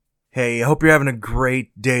Hey, I hope you're having a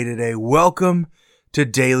great day today. Welcome to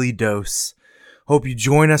Daily Dose. Hope you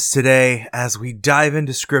join us today as we dive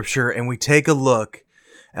into Scripture and we take a look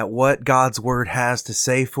at what God's Word has to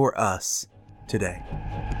say for us today.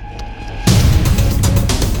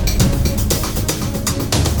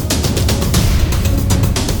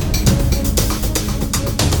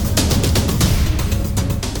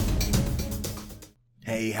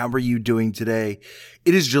 Hey, how are you doing today?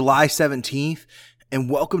 It is July 17th. And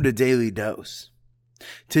welcome to Daily Dose.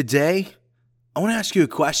 Today, I want to ask you a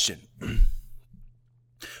question.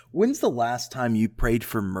 When's the last time you prayed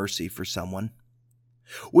for mercy for someone?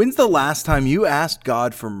 When's the last time you asked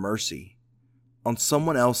God for mercy on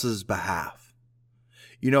someone else's behalf?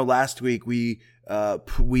 You know, last week we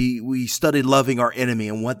studied loving our enemy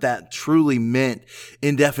and what that truly meant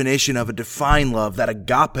in definition of a divine love, that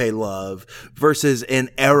agape love versus an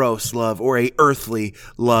eros love or a earthly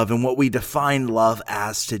love, and what we define love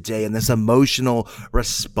as today, and this emotional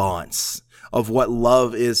response of what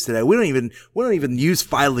love is today. We don't even use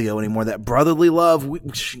phileo anymore. That brotherly love, we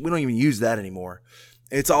don't even use that anymore.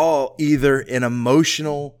 It's all either an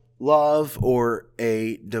emotional love or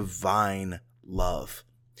a divine love.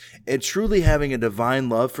 And truly having a divine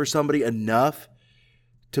love for somebody enough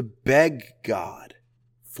to beg God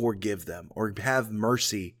forgive them or have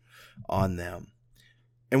mercy on them.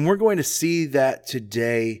 And we're going to see that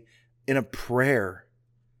today in a prayer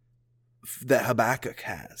that Habakkuk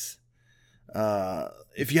has.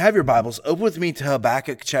 If you have your Bibles, open with me to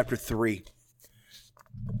Habakkuk chapter 3.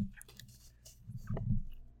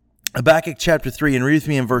 Habakkuk chapter 3, and read with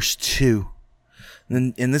me in verse 2.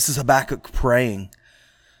 And this is Habakkuk praying.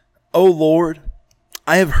 O Lord,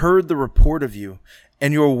 I have heard the report of you,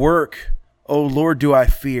 and your work, O Lord, do I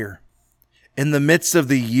fear. In the midst of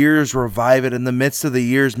the years revive it, in the midst of the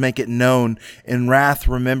years make it known, in wrath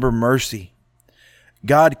remember mercy.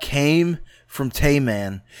 God came from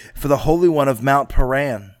Teman, for the Holy One of Mount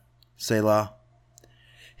Paran, Selah.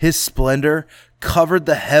 His splendor covered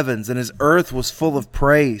the heavens, and his earth was full of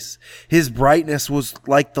praise. His brightness was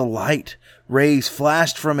like the light. Rays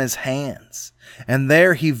flashed from his hands, and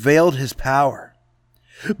there he veiled his power.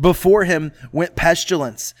 Before him went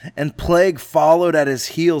pestilence, and plague followed at his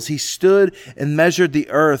heels. He stood and measured the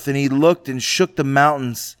earth, and he looked and shook the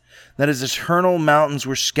mountains, that his eternal mountains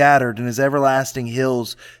were scattered, and his everlasting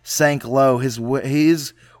hills sank low. His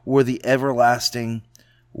were the everlasting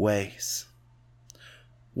ways.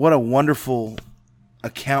 What a wonderful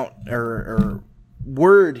account or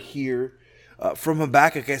word here from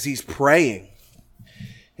Habakkuk as he's praying.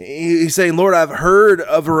 He's saying, Lord, I've heard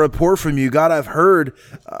of a report from you. God, I've heard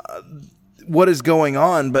what is going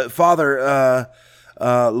on. But Father,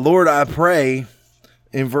 Lord, I pray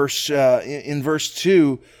in verse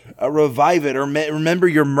 2, revive it, or remember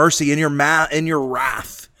your mercy in your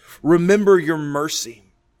wrath. Remember your mercy.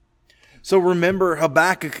 So remember,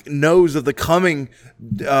 Habakkuk knows of the coming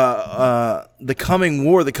war, the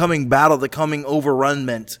coming battle, the coming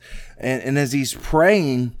overrunment. And as he's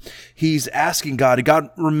praying, he's asking God,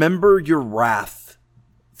 remember your wrath.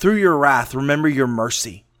 Through your wrath, remember your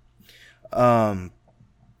mercy. Think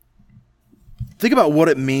about what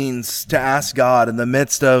it means to ask God in the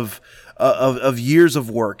midst of years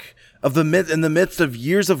of work, in the midst of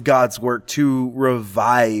years of God's work, to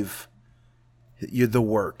revive the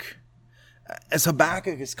work. As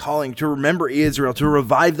Habakkuk is calling to remember Israel, to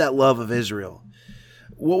revive that love of Israel.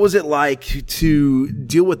 What was it like to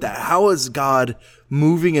deal with that? How is God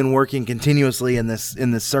moving and working continuously in this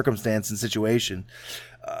circumstance and situation?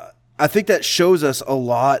 I think that shows us a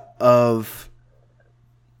lot of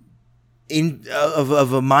a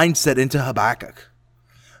mindset into Habakkuk.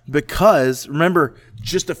 Because remember,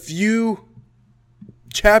 just a few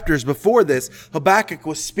chapters before this, Habakkuk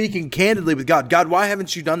was speaking candidly with God. God, why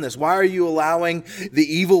haven't you done this? Why are you allowing the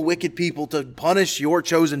evil, wicked people to punish your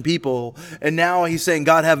chosen people? And now he's saying,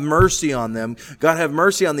 God, have mercy on them. God, have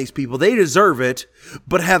mercy on these people. They deserve it,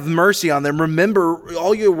 but have mercy on them. Remember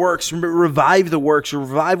all your works. Revive the works.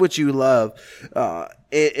 Revive what you love.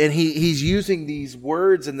 And he's using these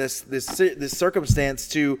words and this circumstance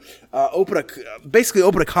to open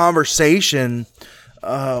a conversation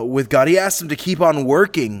with God. He asked him to keep on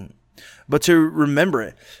working, but to remember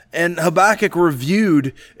it. And Habakkuk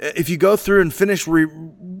reviewed, if you go through and finish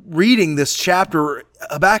reading this chapter,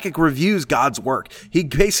 Habakkuk reviews God's work. He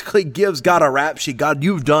basically gives God a rap sheet. God,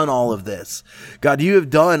 you've done all of this. God, you have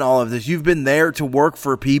done all of this. You've been there to work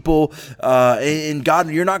for people. And God,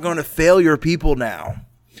 you're not going to fail your people now.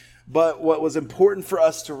 But what was important for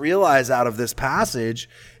us to realize out of this passage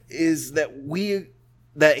is that we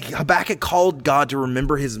that Habakkuk called God to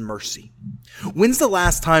remember his mercy. When's the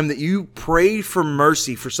last time that you prayed for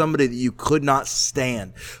mercy for somebody that you could not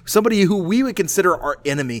stand? Somebody who we would consider our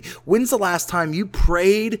enemy. When's the last time you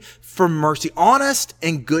prayed for mercy? Honest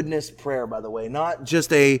and goodness prayer, by the way. Not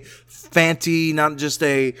just a fancy, not just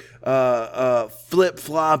a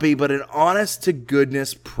flip-floppy, but an honest to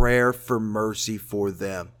goodness prayer for mercy for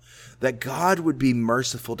them. That God would be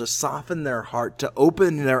merciful, to soften their heart, to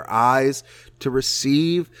open their eyes, to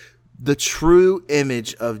receive the true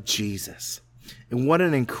image of Jesus. And what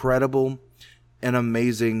an incredible and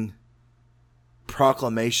amazing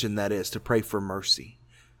proclamation that is, to pray for mercy.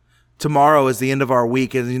 Tomorrow is the end of our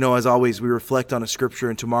week. And as always, we reflect on a scripture.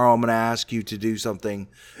 And tomorrow I'm going to ask you to do something.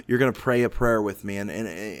 You're going to pray a prayer with me.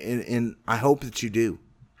 And I hope that you do.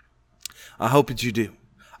 I hope that you do.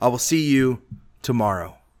 I will see you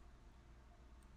tomorrow.